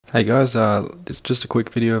Hey guys, it's just a quick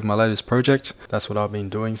video of my latest project. That's what I've been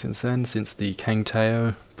doing since then, since the Kang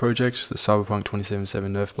Tao project, the Cyberpunk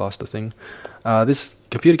 2077 Nerf Blaster thing. This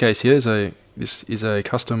computer case here is a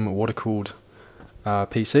custom water-cooled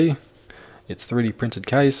PC. It's 3D printed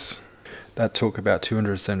case. That took about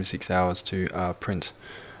 276 hours to print.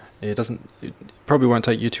 It probably won't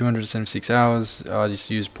take you 276 hours. I just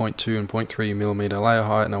used 0.2 and 0.3 millimeter layer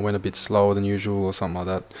height, and I went a bit slower than usual or something like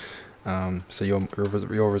that. So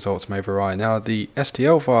your results may vary. Now the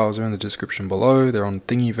STL files are in the description below. They're on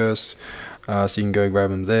Thingiverse, so you can go grab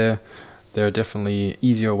them there. There are definitely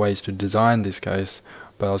easier ways to design this case,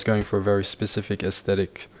 but I was going for a very specific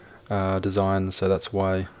aesthetic design, so that's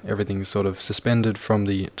why everything's sort of suspended from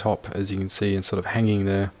the top, as you can see, and sort of hanging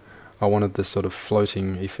there. I wanted this sort of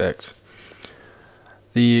floating effect.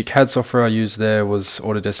 The Cad software I used there was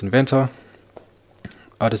Autodesk Inventor.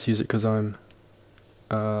 I just use it because I'm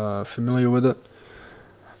familiar with it.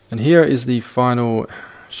 And here is the final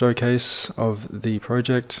showcase of the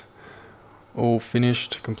project, all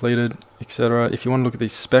finished, completed, etc. If you want to look at the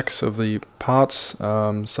specs of the parts,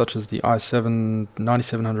 such as the i7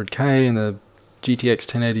 9700K and the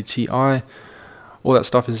GTX 1080 Ti, all that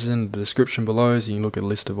stuff is in the description below, so you can look at a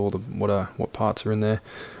list of all the what parts are in there.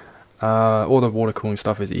 All the water cooling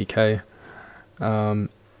stuff is EK,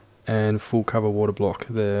 and full cover water block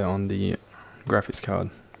there on the graphics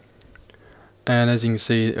card. And as you can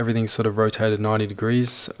see, everything's sort of rotated 90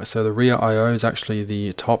 degrees, so the rear I/O is actually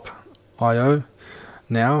the top I/O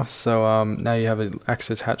now, so now you have an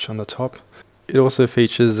access hatch on the top. It also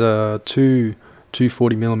features two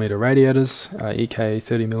 240mm radiators, EK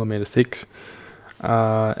 30mm thick,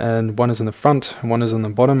 and one is in the front and one is on the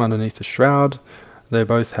bottom underneath the shroud. They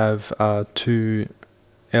both have two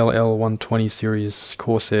LL120 series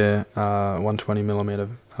Corsair 120mm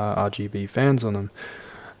RGB fans on them.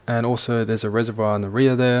 And also there's a reservoir in the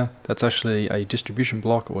rear there. That's actually a distribution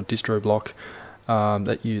block or distro block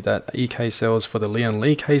that EK sells for the Lian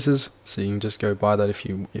Lee cases. So you can just go buy that if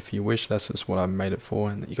you wish. That's just what I made it for.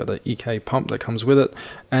 And you got the EK pump that comes with it,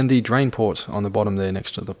 and the drain port on the bottom there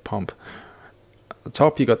next to the pump. At the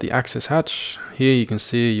top you got the access hatch. Here you can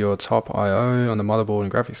see your top I/O on the motherboard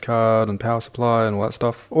and graphics card and power supply and all that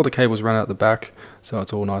stuff. All the cables run out the back, so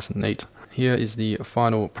it's all nice and neat. Here is the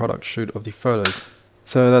final product shoot of the photos.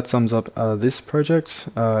 So that sums up this project.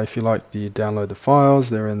 If you like, download the files.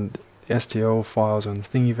 They're in the STL files on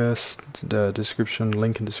Thingiverse. The description,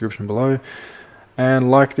 link in description below.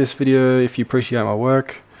 And like this video if you appreciate my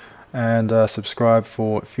work, and subscribe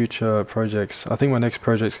for future projects. I think my next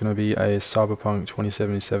project is going to be a Cyberpunk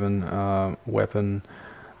 2077 weapon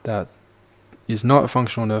that is not a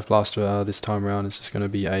functional Nerf blaster this time around. It's just going to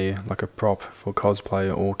be like a prop for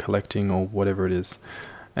cosplay or collecting or whatever it is.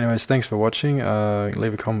 Anyways, thanks for watching.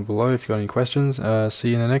 Leave a comment below if you got any questions. See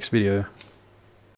you in the next video.